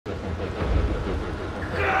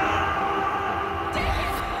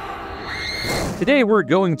Today we're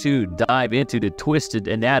going to dive into the twisted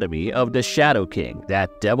anatomy of the Shadow King, that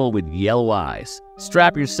devil with yellow eyes.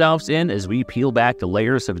 Strap yourselves in as we peel back the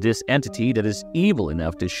layers of this entity that is evil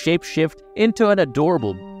enough to shapeshift into an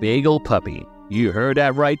adorable bagel puppy. You heard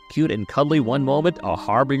that right, cute and cuddly one moment, a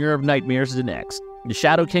harbinger of nightmares the next. The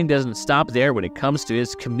Shadow King doesn't stop there when it comes to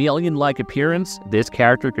his chameleon-like appearance. This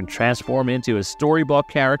character can transform into a storybook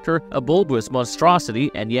character, a bulbous monstrosity,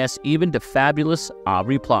 and yes, even the fabulous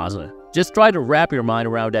Aubrey Plaza. Just try to wrap your mind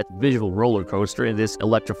around that visual roller coaster in this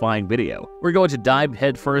electrifying video. We're going to dive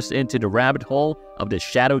headfirst into the rabbit hole of the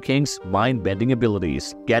Shadow King's mind-bending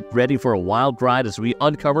abilities. Get ready for a wild ride as we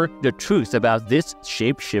uncover the truth about this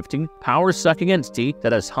shape-shifting, power-sucking entity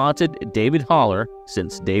that has haunted David Haller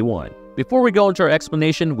since day one. Before we go into our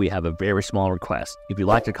explanation, we have a very small request. If you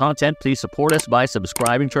like the content, please support us by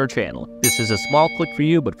subscribing to our channel. This is a small click for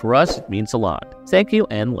you, but for us, it means a lot. Thank you,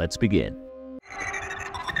 and let's begin.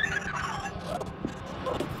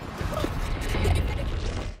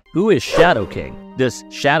 Who is Shadow King? Does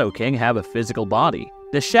Shadow King have a physical body?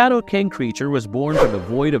 The Shadow King creature was born from the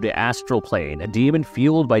void of the astral plane, a demon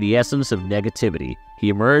fueled by the essence of negativity. He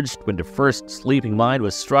emerged when the first sleeping mind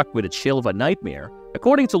was struck with a chill of a nightmare.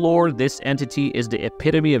 According to lore, this entity is the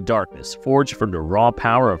epitome of darkness, forged from the raw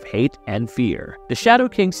power of hate and fear. The Shadow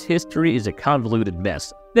King's history is a convoluted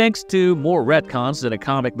mess. Thanks to more retcons than a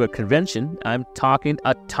comic book convention, I'm talking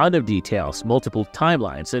a ton of details, multiple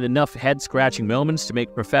timelines, and enough head-scratching moments to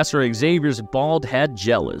make Professor Xavier's bald head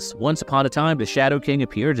jealous. Once upon a time, the Shadow King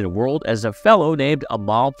appeared in the world as a fellow named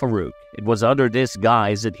Amal Farouk. It was under this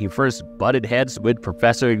guise that he first butted heads with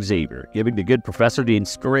Professor Xavier, giving the good professor the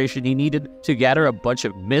inspiration he needed to gather a bunch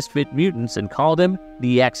of misfit mutants and call them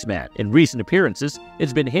the X-Men. In recent appearances,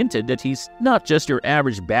 it's been hinted that he's not just your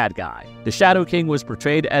average bad guy. The Shadow King was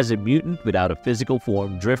portrayed as a mutant without a physical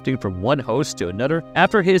form, drifting from one host to another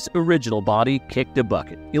after his original body kicked the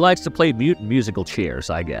bucket. He likes to play mutant musical chairs,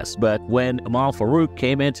 I guess, but when Amal Farouk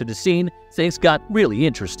came into the scene, things got really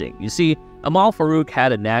interesting. You see, Amal Farouk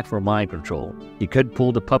had a knack for mind control. He could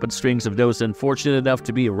pull the puppet strings of those unfortunate enough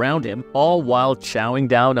to be around him, all while chowing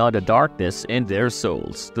down on the darkness in their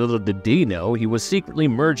souls. Little did he know, he was secretly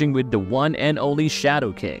merging with the one and only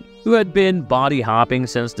Shadow King, who had been body-hopping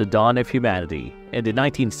since the dawn of humanity. In the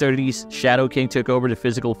 1930s, Shadow King took over the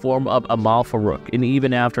physical form of Amal Farouk, and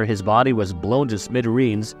even after his body was blown to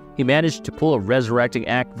smithereens, he managed to pull a resurrecting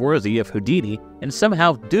act worthy of Houdini and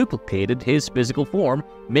somehow duplicated his physical form,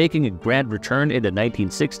 making a grand return in the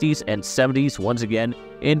 1960s and 70s once again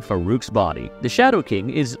in Farouk's body. The Shadow King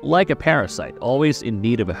is like a parasite, always in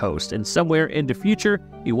need of a host, and somewhere in the future,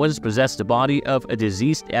 he once possessed the body of a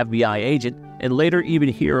deceased FBI agent, and later even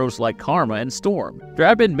heroes like Karma and Storm. There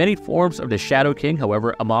have been many forms of the Shadow King,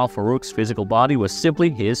 however, Amal Farouk's physical body was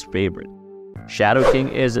simply his favorite. Shadow King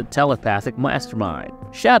is a telepathic mastermind.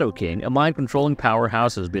 Shadow King, a mind-controlling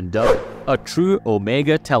powerhouse, has been dubbed a true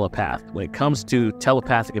Omega telepath. When it comes to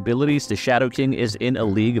telepathic abilities, the Shadow King is in a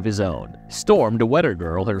league of his own. Storm, the Weather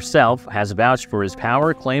Girl herself, has vouched for his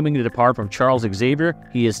power, claiming that apart from Charles Xavier,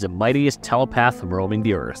 he is the mightiest telepath roaming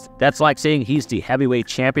the earth. That's like saying he's the heavyweight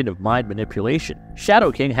champion of mind manipulation.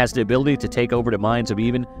 Shadow King has the ability to take over the minds of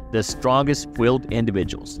even the strongest willed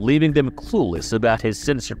individuals, leaving them clueless about his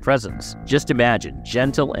sinister presence. Just imagine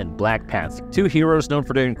Gentle and Black Panther, two heroes known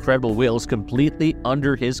for their incredible wills, completely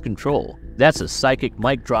under his control. That's a psychic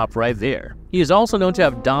mic drop right there. He is also known to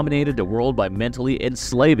have dominated the world by mentally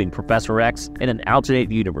enslaving Professor X in an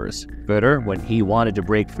alternate universe. Further, when he wanted to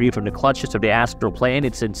break free from the clutches of the astral plane,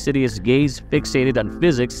 its insidious gaze fixated on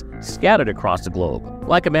physics scattered across the globe.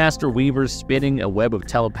 Like a master weaver spinning a web of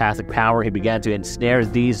telepathic power, he began to ensnare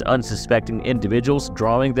these unsuspecting individuals,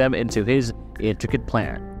 drawing them into his intricate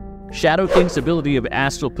plan. Shadow King's ability of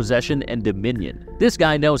astral possession and dominion. This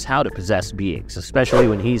guy knows how to possess beings, especially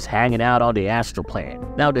when he's hanging out on the astral plane.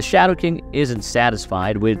 Now, the Shadow King isn't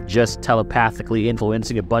satisfied with just telepathically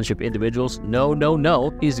influencing a bunch of individuals.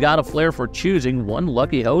 No. He's got a flair for choosing one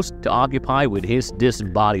lucky host to occupy with his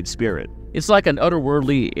disembodied spirit. It's like an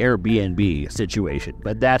otherworldly Airbnb situation,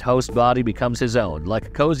 but that host body becomes his own, like a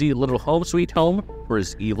cozy little home sweet home for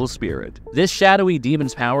his evil spirit. This shadowy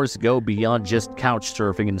demon's powers go beyond just couch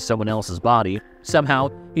surfing in someone else's body. Somehow,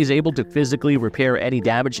 he's able to physically repair any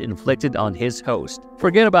damage inflicted on his host.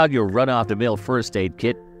 Forget about your run-off-the-mill first aid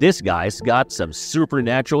kit. This guy's got some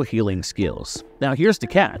supernatural healing skills. Now here's the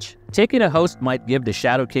catch. Taking a host might give the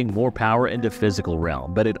Shadow King more power in the physical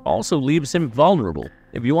realm, but it also leaves him vulnerable.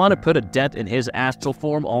 If you want to put a dent in his astral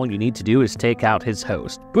form, all you need to do is take out his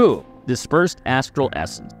host. Boom! dispersed astral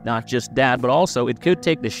essence. Not just that, but also it could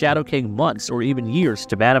take the Shadow King months or even years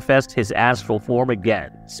to manifest his astral form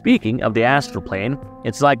again. Speaking of the astral plane,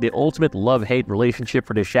 it's like the ultimate love-hate relationship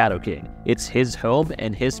for the Shadow King. It's his home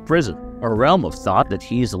and his prison, a realm of thought that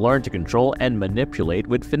he's learned to control and manipulate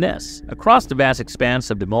with finesse. Across the vast expanse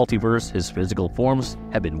of the multiverse, his physical forms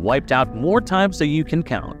have been wiped out more times than you can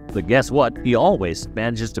count. But guess what? He always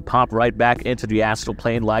manages to pop right back into the astral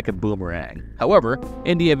plane like a boomerang. However,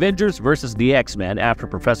 in the Avengers vs. the X-Men, after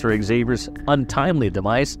Professor Xavier's untimely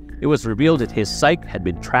demise, it was revealed that his psyche had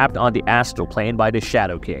been trapped on the astral plane by the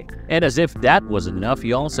Shadow King. And as if that wasn't enough,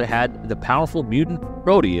 he also had the powerful mutant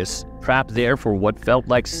Proteus trapped there for what felt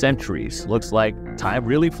like centuries. Looks like time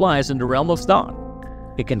really flies in the realm of thought.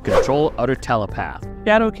 It can control other telepaths.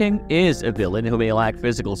 Shadow King is a villain who may lack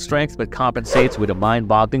physical strength but compensates with a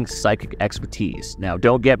mind-boggling psychic expertise. Now,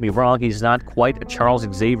 don't get me wrong, he's not quite at Charles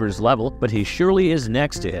Xavier's level, but he surely is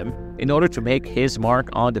next to him. In order to make his mark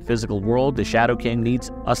on the physical world, the Shadow King needs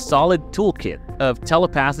a solid toolkit of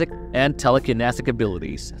telepathic and telekinetic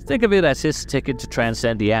abilities. Think of it as his ticket to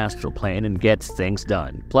transcend the astral plane and get things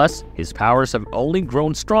done. Plus, his powers have only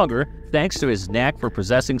grown stronger thanks to his knack for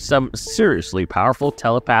possessing some seriously powerful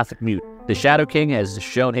telepathic mutants. The Shadow King has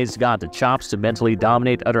shown he's got the chops to mentally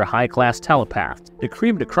dominate other high-class telepaths. The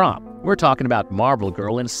cream of the crop. We're talking about Marvel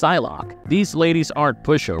Girl and Psylocke. These ladies aren't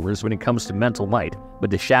pushovers when it comes to mental might,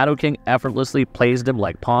 but the Shadow King effortlessly plays them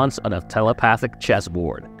like pawns on a telepathic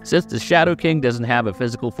chessboard. Since the Shadow King doesn't have a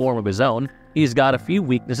physical form of his own, he's got a few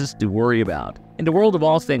weaknesses to worry about. In the world of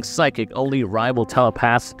all things psychic, only rival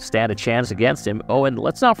telepaths stand a chance against him. Oh, and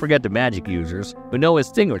let's not forget the magic users, who know a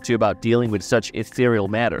thing or two about dealing with such ethereal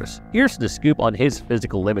matters. Here's the scoop on his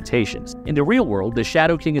physical limitations. In the real world, the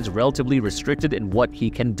Shadow King is relatively restricted in what he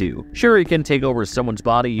can do. Sure, he can take over someone's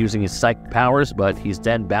body using his psychic powers, but he's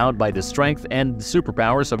then bound by the strength and the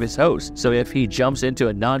superpowers of his host. So if he jumps into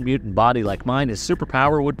a non-mutant body like mine, his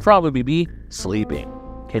superpower would probably be sleeping.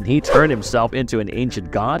 Can he turn himself into an ancient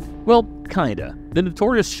god? Well, kinda. The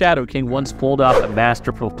notorious Shadow King once pulled off a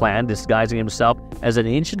masterful plan disguising himself as an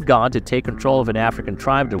ancient god to take control of an African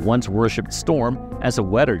tribe that once worshipped Storm as a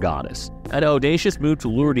weather goddess. An audacious move to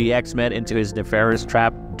lure the X-Men into his nefarious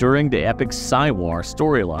trap during the epic Psy-War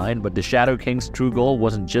storyline, but the Shadow King's true goal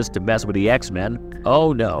wasn't just to mess with the X-Men.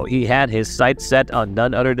 Oh no, he had his sights set on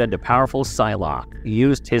none other than the powerful Psylocke. He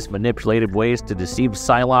used his manipulative ways to deceive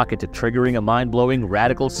Psylocke into triggering a mind-blowing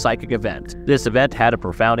radical psychic event. This event had a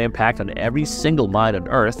profound impact on every single mind on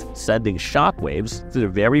Earth, sending shockwaves through the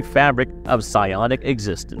very fabric of psionic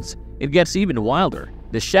existence. It gets even wilder.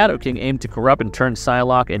 The Shadow King aimed to corrupt and turn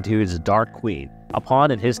Psylocke into his Dark Queen, a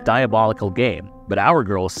pawn in his diabolical game. But our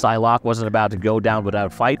girl Psylocke wasn't about to go down without a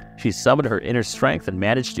fight. She summoned her inner strength and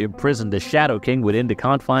managed to imprison the Shadow King within the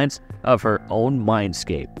confines of her own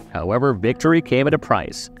mindscape. However, victory came at a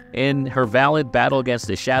price. In her valiant battle against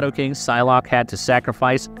the Shadow King, Psylocke had to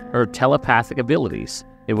sacrifice her telepathic abilities.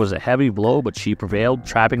 It was a heavy blow, but she prevailed,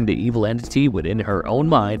 trapping the evil entity within her own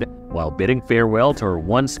mind while bidding farewell to her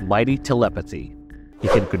once mighty telepathy. He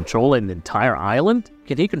can control an entire island?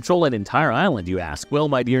 Can he control an entire island, you ask? Well,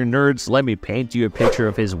 my dear nerds, let me paint you a picture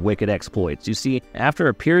of his wicked exploits. You see, after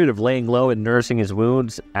a period of laying low and nursing his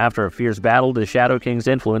wounds, after a fierce battle, the Shadow King's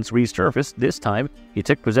influence resurfaced. This time, he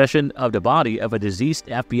took possession of the body of a deceased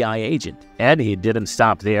FBI agent. And he didn't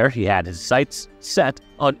stop there. He had his sights set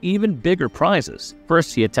on even bigger prizes.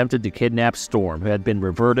 First, he attempted to kidnap Storm, who had been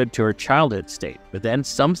reverted to her childhood state. But then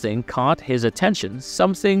something caught his attention,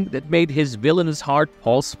 something that made his villainous heart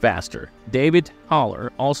pulse faster. David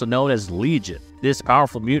Haller, also known as Legion. This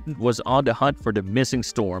powerful mutant was on the hunt for the missing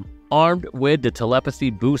Storm. Armed with the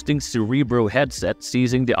telepathy-boosting Cerebro headset,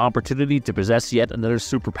 seizing the opportunity to possess yet another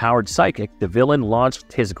superpowered psychic, the villain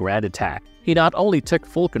launched his grand attack. He not only took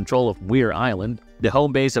full control of Weir Island, the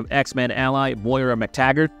home base of X-Men ally Moira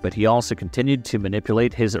McTaggart, but he also continued to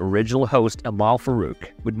manipulate his original host Amal Farouk.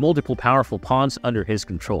 With multiple powerful pawns under his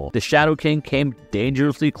control, the Shadow King came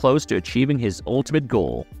dangerously close to achieving his ultimate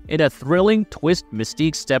goal. In a thrilling twist,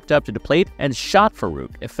 Mystique stepped up to the plate and shot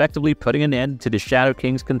Farouk, effectively putting an end to the Shadow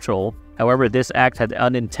King's control. However, this act had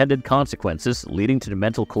unintended consequences, leading to the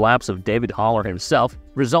mental collapse of David Haller himself,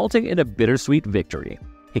 resulting in a bittersweet victory.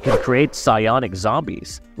 He can create psionic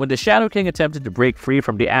zombies. When the Shadow King attempted to break free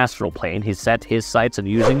from the astral plane, he set his sights on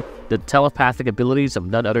using the telepathic abilities of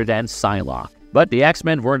none other than Psylocke. But the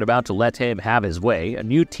X-Men weren't about to let him have his way. A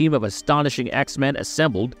new team of astonishing X-Men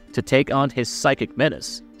assembled to take on his psychic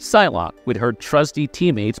menace. Psylocke, with her trusty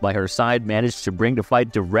teammates by her side, managed to bring the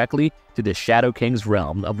fight directly to the Shadow King's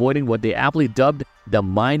realm, avoiding what they aptly dubbed the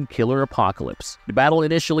Mind Killer Apocalypse. The battle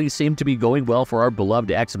initially seemed to be going well for our beloved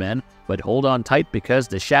X-Men, but hold on tight because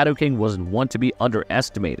the Shadow King wasn't one to be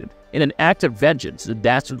underestimated. In an act of vengeance, the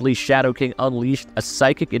dastardly Shadow King unleashed a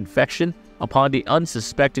psychic infection upon the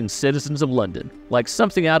unsuspecting citizens of London. Like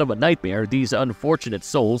something out of a nightmare, these unfortunate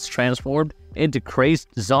souls transformed into crazed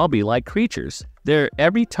zombie-like creatures, their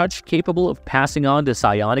every touch capable of passing on the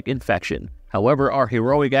psionic infection. However, our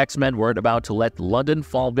heroic X-Men weren't about to let London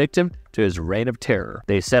fall victim to his reign of terror.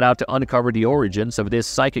 They set out to uncover the origins of this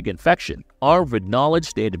psychic infection. Armed with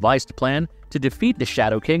knowledge, they devised a plan to defeat the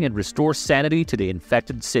Shadow King and restore sanity to the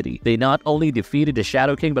infected city. They not only defeated the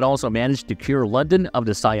Shadow King, but also managed to cure London of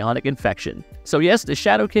the psionic infection. So yes, the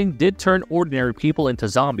Shadow King did turn ordinary people into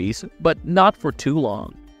zombies, but not for too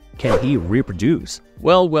long. Can he reproduce?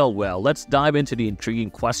 Well, let's dive into the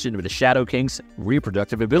intriguing question of the Shadow King's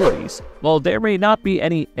reproductive abilities. While there may not be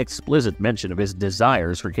any explicit mention of his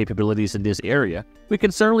desires for capabilities in this area, we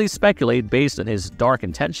can certainly speculate based on his dark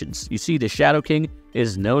intentions. You see, the Shadow King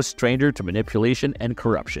is no stranger to manipulation and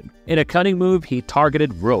corruption. In a cunning move, he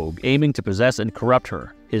targeted Rogue, aiming to possess and corrupt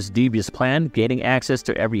her. His devious plan, gaining access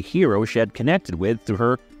to every hero she had connected with through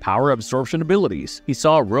her power absorption abilities. He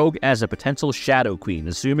saw Rogue as a potential Shadow Queen,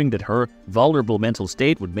 assuming that her vulnerable mental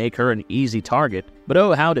state would make her an easy target. But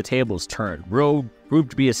oh, how the tables turned. Rogue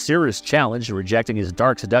proved to be a serious challenge, rejecting his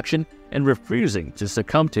dark seduction and refusing to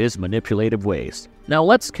succumb to his manipulative ways. Now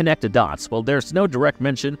let's connect the dots. While there's no direct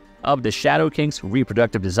mention of the Shadow King's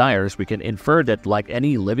reproductive desires, we can infer that, like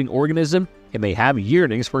any living organism, he may have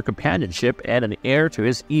yearnings for companionship and an heir to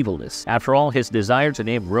his evilness. After all, his desire to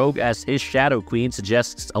name Rogue as his Shadow Queen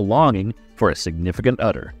suggests a longing for a significant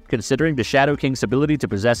other. Considering the Shadow King's ability to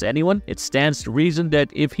possess anyone, it stands to reason that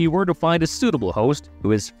if he were to find a suitable host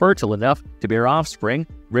who is fertile enough to bear offspring,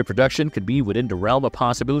 reproduction could be within the realm of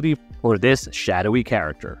possibility for this shadowy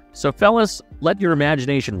character. So fellas, let your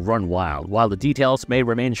imagination run wild. While the details may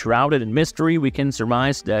remain shrouded in mystery, we can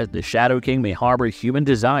surmise that the Shadow King may harbor human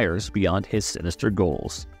desires beyond his sinister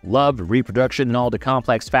goals. Love, reproduction, and all the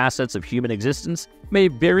complex facets of human existence may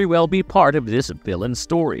very well be part of this villain's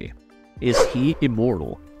story. Is he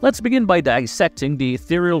immortal? Let's begin by dissecting the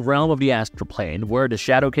ethereal realm of the astral plane where the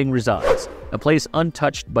Shadow King resides, a place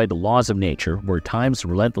untouched by the laws of nature where time's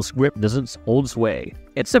relentless grip doesn't hold sway.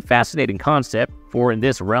 It's a fascinating concept, for in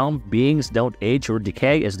this realm, beings don't age or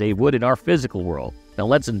decay as they would in our physical world. Now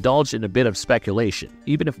let's indulge in a bit of speculation.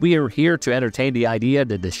 Even if we are here to entertain the idea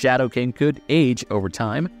that the Shadow King could age over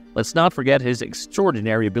time, let's not forget his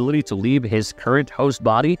extraordinary ability to leave his current host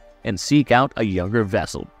body and seek out a younger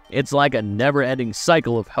vessel. It's like a never-ending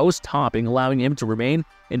cycle of host hopping, allowing him to remain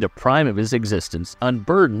in the prime of his existence,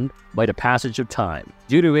 unburdened by the passage of time.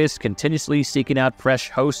 Due to his continuously seeking out fresh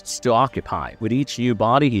hosts to occupy, with each new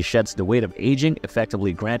body he sheds the weight of aging,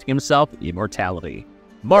 effectively granting himself immortality.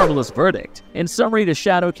 Marvelous verdict. In summary, the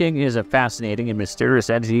Shadow King is a fascinating and mysterious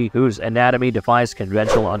entity whose anatomy defies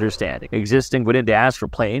conventional understanding. Existing within the astral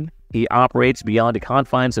plane, he operates beyond the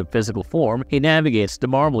confines of physical form. He navigates the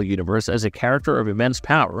Marvel Universe as a character of immense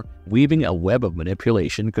power, weaving a web of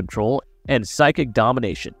manipulation, control, and psychic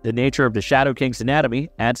domination. The nature of the Shadow King's anatomy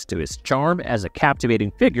adds to his charm as a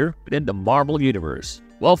captivating figure within the Marvel Universe.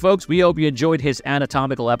 Well, folks, we hope you enjoyed his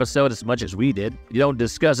anatomical episode as much as we did. You don't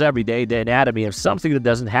discuss every day the anatomy of something that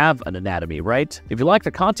doesn't have an anatomy, right? If you like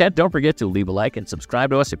the content, don't forget to leave a like and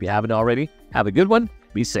subscribe to us if you haven't already. Have a good one.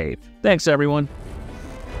 Be safe. Thanks, everyone.